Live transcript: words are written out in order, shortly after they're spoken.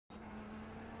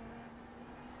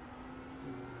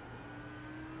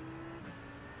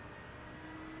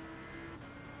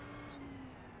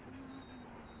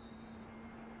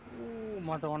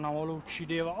Madonna, lo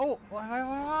uccideva. Oh, vai, vai,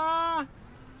 vai.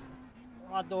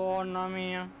 Madonna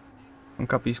mia. Non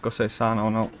capisco se è sana o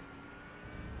no.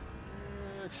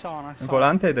 Sana, Il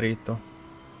volante è dritto.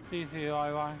 Sì, sì,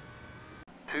 vai, vai.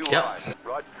 Ja,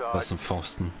 was zum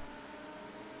Pfosten.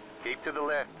 Keep to the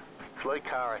left. Slow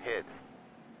car ahead.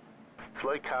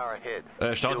 Slow car ahead.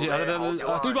 Starten Sie alle.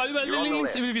 Ach, überall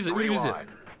links, über die Wiese, über die Wiese.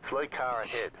 Slow car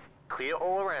ahead. Clear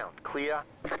all around. Clear.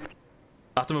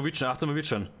 Achtung mal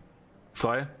Witschen.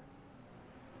 Frei.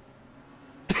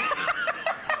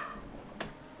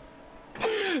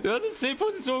 Du hast jetzt 10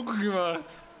 Positionen gut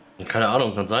gemacht. Keine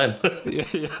Ahnung, kann sein.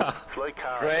 Ja.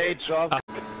 Great job.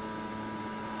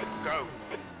 Go.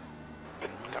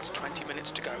 That's 20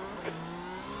 minutes to go.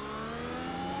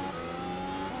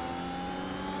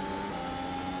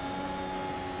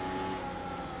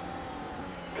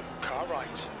 Car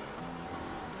right.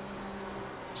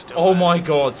 Still Oh there. my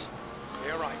god.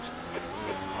 Clear right.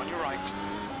 On your right.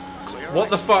 Clear What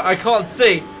the right. fuck? I can't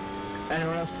see.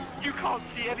 Anyone else? You can't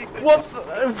see anything. What the...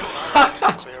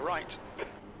 Clear right.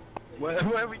 Where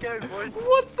are we going, boys?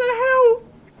 What the hell?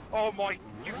 Oh my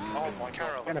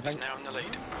Carol is now in the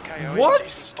lead. Okay, What?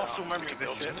 Muscle memory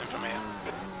built something from here.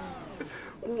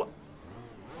 What?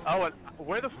 Oh, and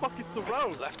where the fuck is the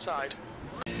road? Left side.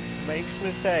 Makes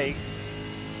mistakes.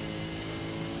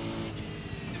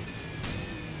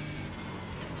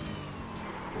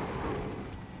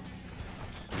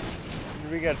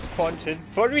 We got punted,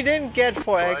 but we didn't get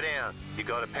for Slow X. down. You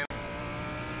got a pen.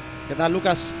 ¿Qué tal,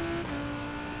 Lucas?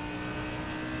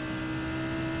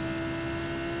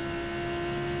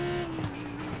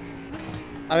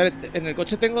 A ver, en el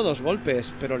coche tengo 2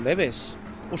 golpes, pero leves.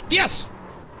 ¡Hostias!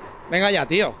 Venga ya,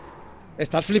 tío.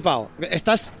 Estás flipado.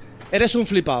 Eres un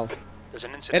flipado.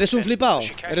 Eres un flipado.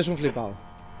 Eres un flipado.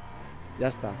 Ya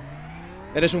está.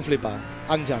 Eres un flipado.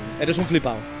 Anjan, eres un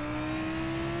flipado.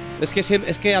 Es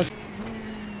que al...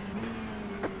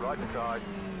 Right side.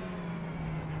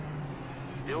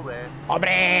 Still there.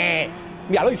 ¡Hombre!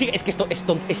 Míralo, es que esto es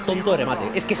tonto de remate.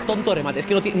 Es que es tonto de remate. Es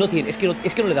que no tiene. Es que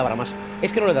no le da para más.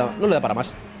 Es que no le da para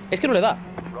más. Es que no le da.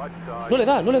 Right side.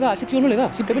 No le da. Ese tío no le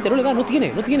da. Simplemente no le da. No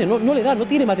le da. No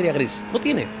tiene materia gris. No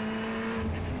tiene.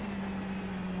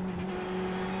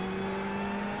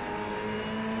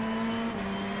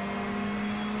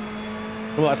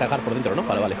 No me vas a dejar por dentro, ¿no?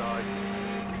 Vale, vale.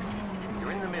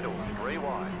 You're in the middle. 3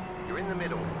 wide. You're in the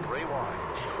middle. 3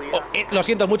 wide. Oh, Clear. lo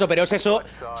siento mucho, pero es eso.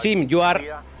 Sim, you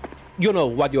know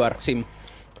what you are, Sim.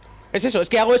 Es eso, es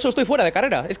que hago eso, estoy fuera de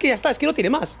carrera. Es que ya está, es que no tiene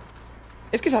más.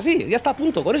 Es que es así, ya está a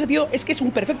punto. Con ese tío es que es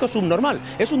un perfecto subnormal.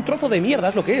 Es un trozo de mierda,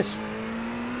 es lo que es.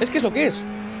 Es que es lo que es.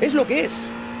 Es lo que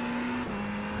es.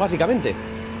 Básicamente.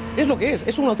 Es lo que es.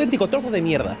 Es un auténtico trozo de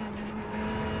mierda.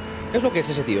 Es lo que es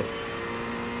ese tío.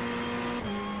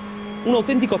 Un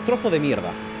auténtico trozo de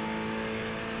mierda.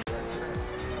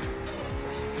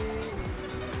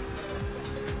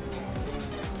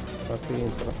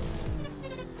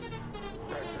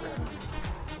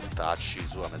 Tacci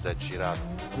sua, mi sei girato.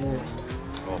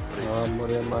 Ho preso. Mamma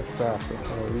mia, ammazzato,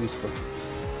 l'ho visto.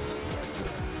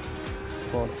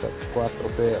 Forza, 4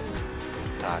 per.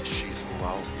 Tacci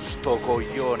sua, oh. Sto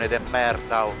coglione de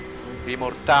merda, oh. I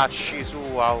mortacci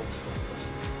sua, oh.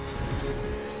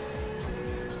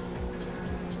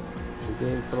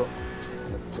 Dentro.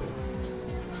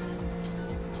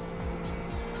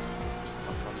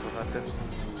 Ha fatto una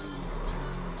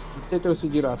Te lo sei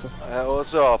girato. lo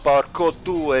so, porco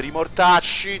due,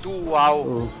 rimortacci tua,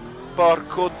 oh.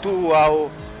 Porco tua, oh.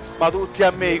 Ma tutti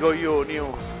a me i coglioni,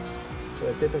 oh.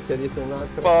 Te c'è dietro un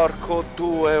altro. Porco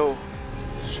due, oh.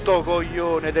 Sto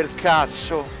coglione del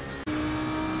cazzo.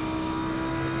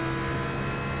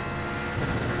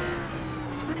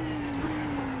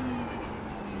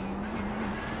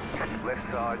 Left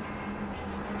side.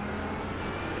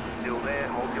 Still there,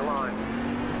 hold your line.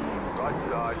 Right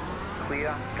side,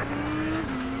 clear.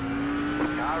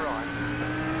 Car right.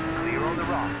 Clear on the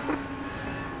right.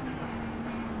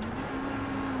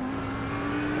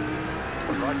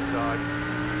 Right side.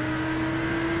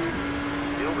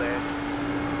 Still there.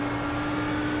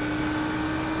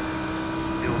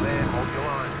 Still there, hold your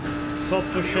line.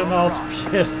 Sotto scena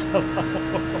odpierdala.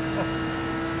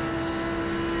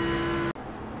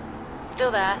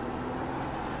 Still there.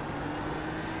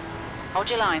 Hold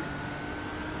your line.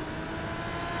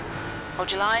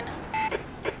 Hold your line.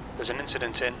 There's an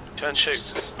incident in. Turn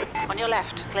shoot. On your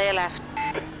left. Clear left.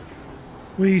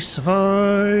 We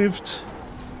survived.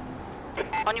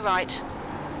 On your right.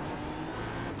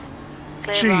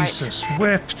 Clear Jesus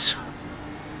wept.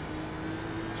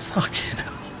 Fucking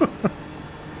hell.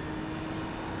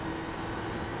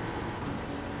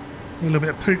 A little bit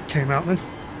of poop came out then.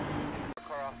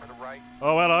 Car off to the right.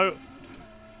 Oh, hello.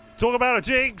 Talk about a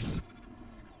jinx.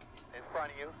 In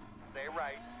front of you. Stay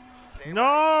right. Stay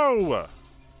No!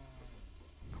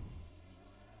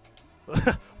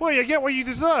 Well, you get what you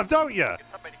deserve, don't you? Get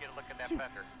somebody to get a look at that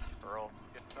fender. Earl,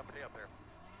 get somebody up there.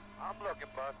 I'm looking,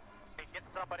 bud. Hey, get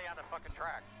somebody on the fucking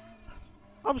track.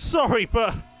 I'm sorry,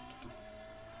 but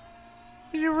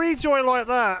you rejoin like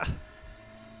that.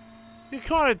 You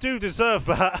kind of do deserve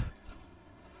that.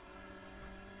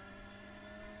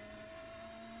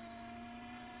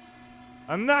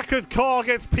 A knackered car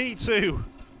gets P2.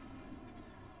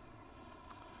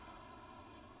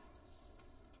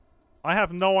 I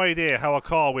have no idea how a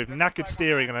car with knackered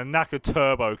steering and a knackered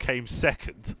turbo came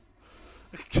second.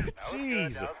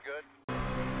 Jeez. That was good.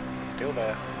 Still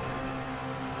there.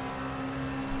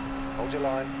 Hold your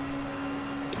line.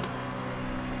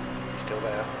 Still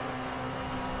there.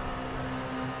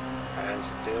 And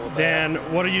still there. Dan,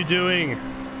 what are you doing?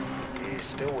 He's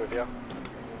still with you.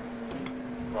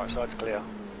 Right side's clear.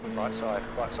 Right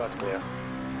side's clear.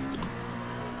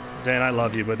 Dan, I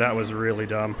love you, but that was really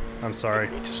dumb. I'm sorry.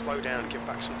 You need to slow down and give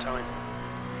back some time.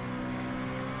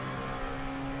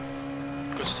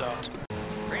 Good start.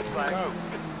 Green flag. Go.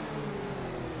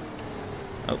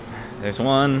 Oh, there's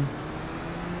one.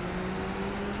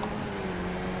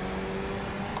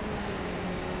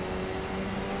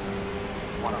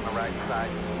 One on the right side.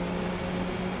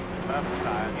 Left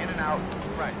side. In and out.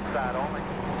 Right side only.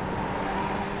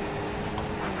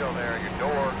 Still there. Your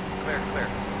door. Clear, clear.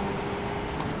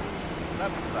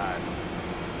 Left side.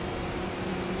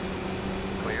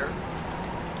 Clear.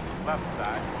 Left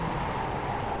side.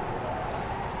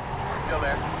 Still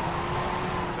there.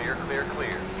 Clear, clear,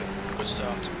 clear. Good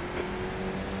start.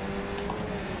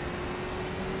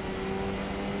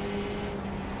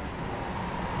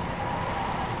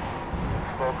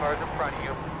 Full cars in front of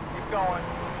you. Keep going.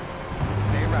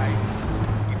 Stay right.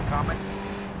 Keep coming.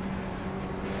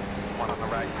 One on the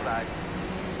right side.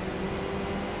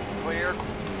 Clear.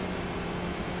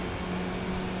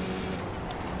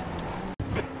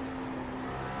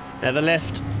 Never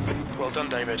left. Well done,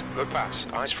 David. Good pass.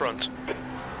 Eyes front.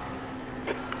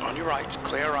 On your right.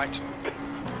 Clear right.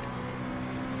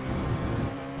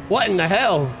 What in the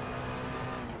hell?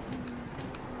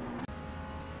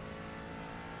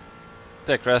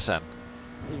 Der crasher han.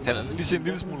 Kan han lige se en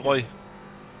lille smule røg?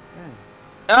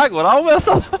 Ja, goddag,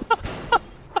 mester!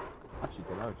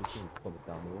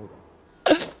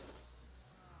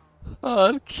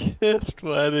 Hold kæft,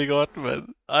 hvor er det godt, mand.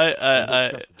 Ej.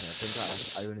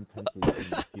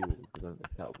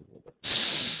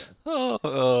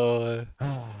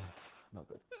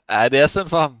 Ej, det er sådan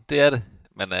for ham, det er det.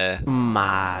 Men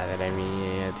Madre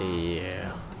mía,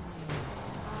 tío.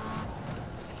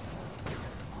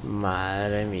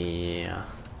 Madre mía.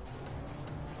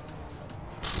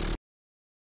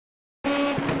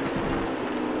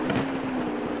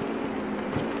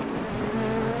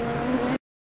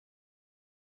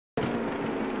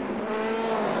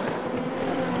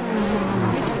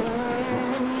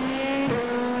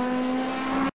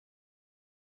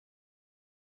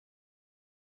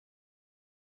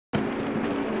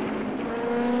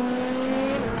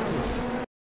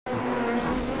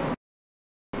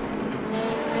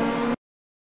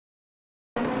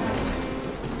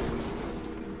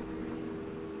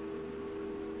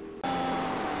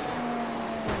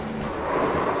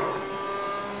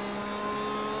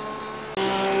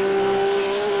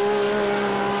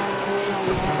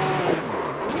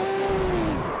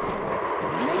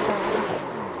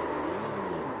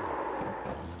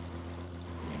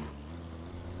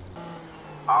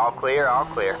 All clear, all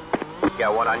clear.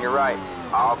 Got one on your right.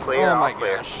 All clear, all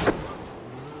clear. Gosh.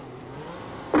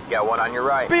 Got one on your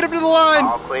right. Beat him to the line!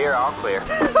 All clear, all clear.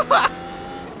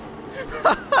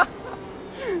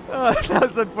 Oh, that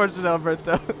was unfortunate,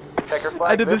 Alberto.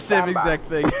 I did the same exact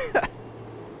thing.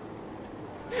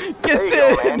 Get in!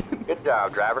 Go, man. Good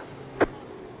job, driver.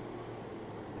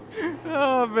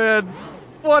 Oh, man.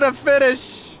 What a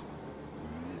finish!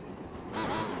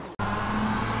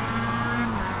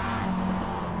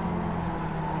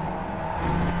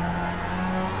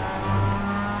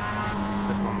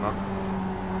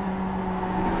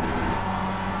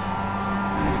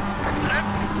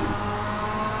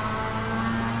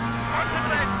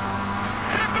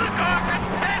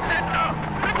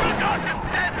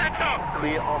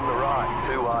 Clear on the right,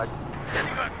 too wide.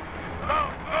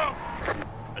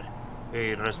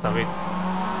 Hey, rest of it.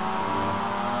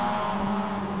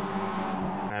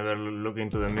 Never look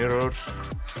into the mirrors.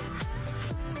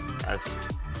 As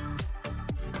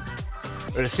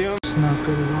resume. It's not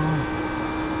good at all.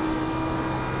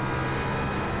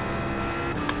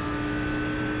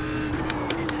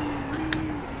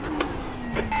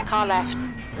 Car left.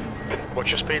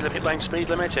 Watch your speed limit. Lane speed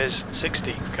limit is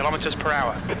 60 kilometers per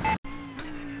hour.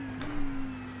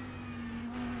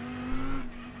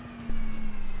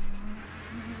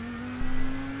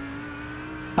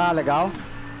 Ah, legal.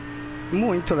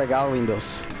 Muito legal,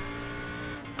 Windows.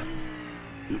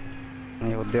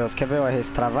 Meu Deus, quer ver o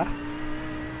iRacing travar?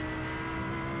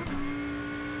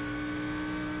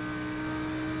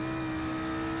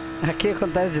 Aqui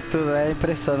acontece de tudo, é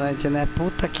impressionante, né?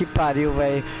 Puta que pariu,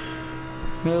 velho.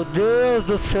 Meu Deus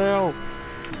do céu.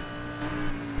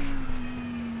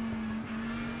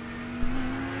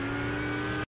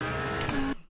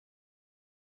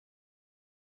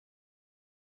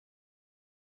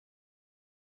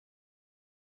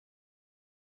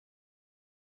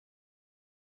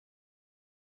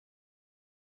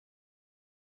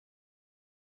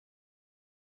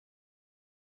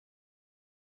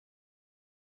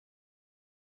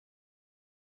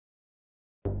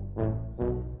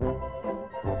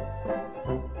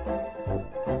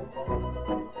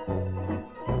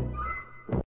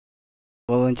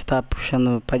 O volante tá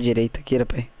puxando pra direita aqui,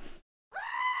 rapaz.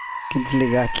 Tem que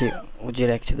desligar aqui o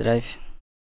Direct Drive.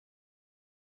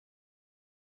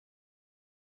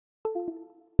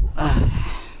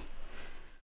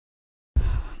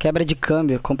 Quebra de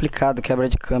câmbio, complicado quebra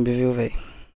de câmbio, viu, velho?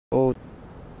 Ou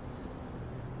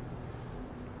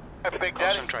Big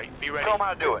Daddy, show 'em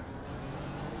how to do it.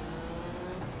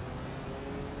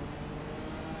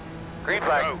 Green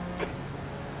flag.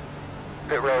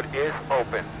 Pit road is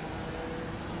open.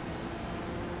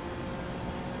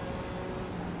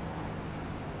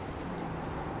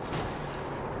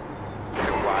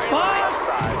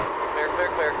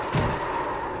 Clear.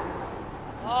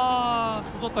 아,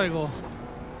 조졌다 이거.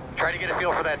 Try to get a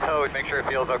feel for that toad, make sure it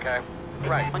feels okay.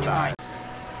 Right. On your right.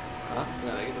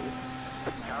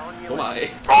 Toma,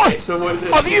 ¡Ay! Eso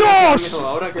vuelve. ¡Adiós!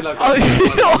 Ahora que la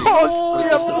 ¡Adiós!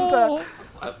 ¡Hostia puta!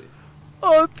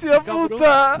 ¡Hostia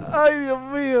puta! ¡Ay, Dios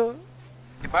mío!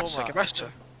 ¿Qué pasa? ¿Qué pasa?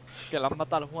 Que la han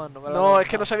matado al Juan, no me la No, es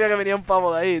que no sabía que venía un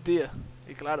pavo de ahí, tío.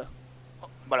 Y claro.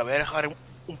 Vale, voy a dejar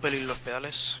un pelín los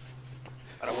pedales.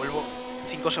 Ahora vuelvo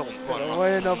 5 segundos. Pero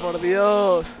bueno, por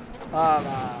Dios.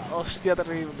 ¡Hala! ¡Hostia,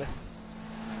 terrible!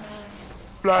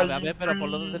 A ver, pero por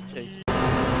lo del chase.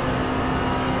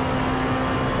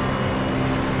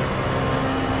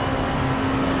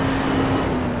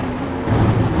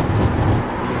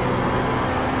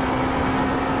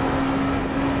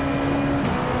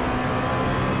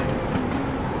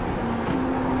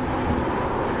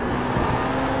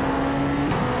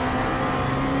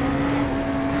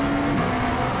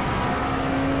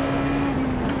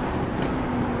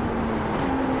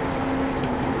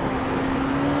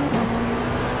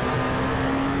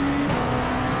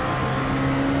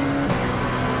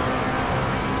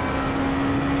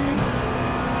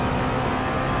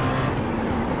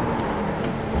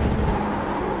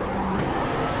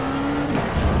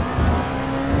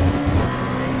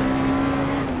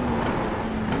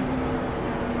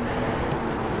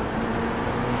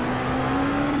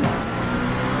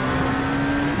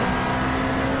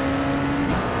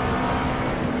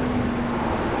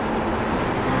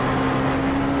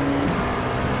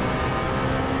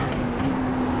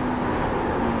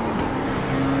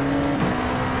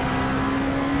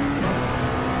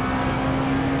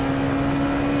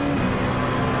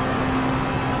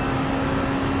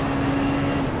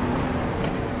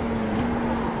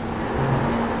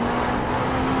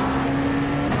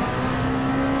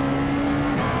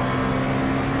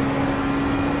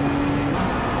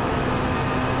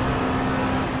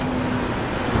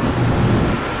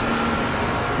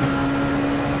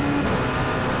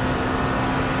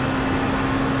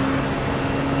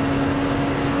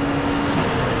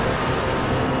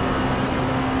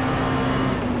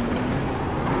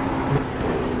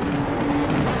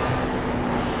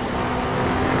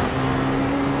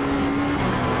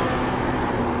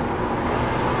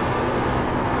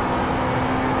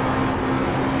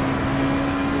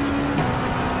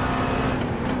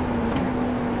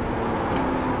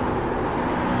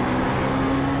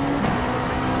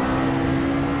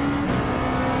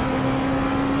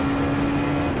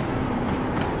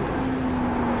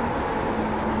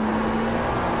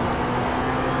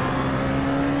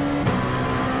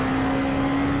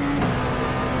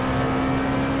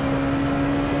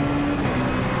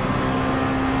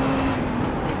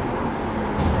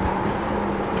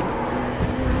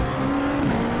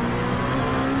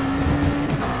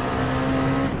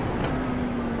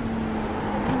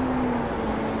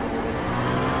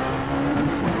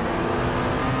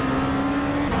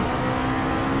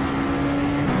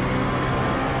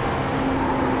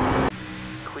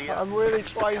 I'm really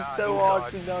trying so hard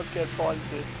to not get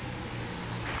pointed.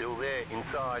 Still there,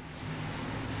 inside.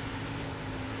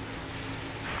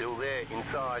 Still there,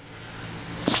 inside.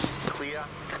 Clear.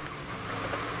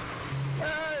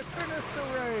 Hey, finish the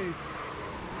race!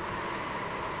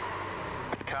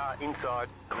 Car inside.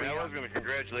 Clear. I was going to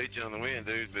congratulate you on the win,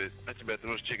 dude, but that's about the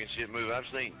most chicken shit move I've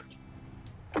seen.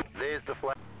 There's the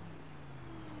flag.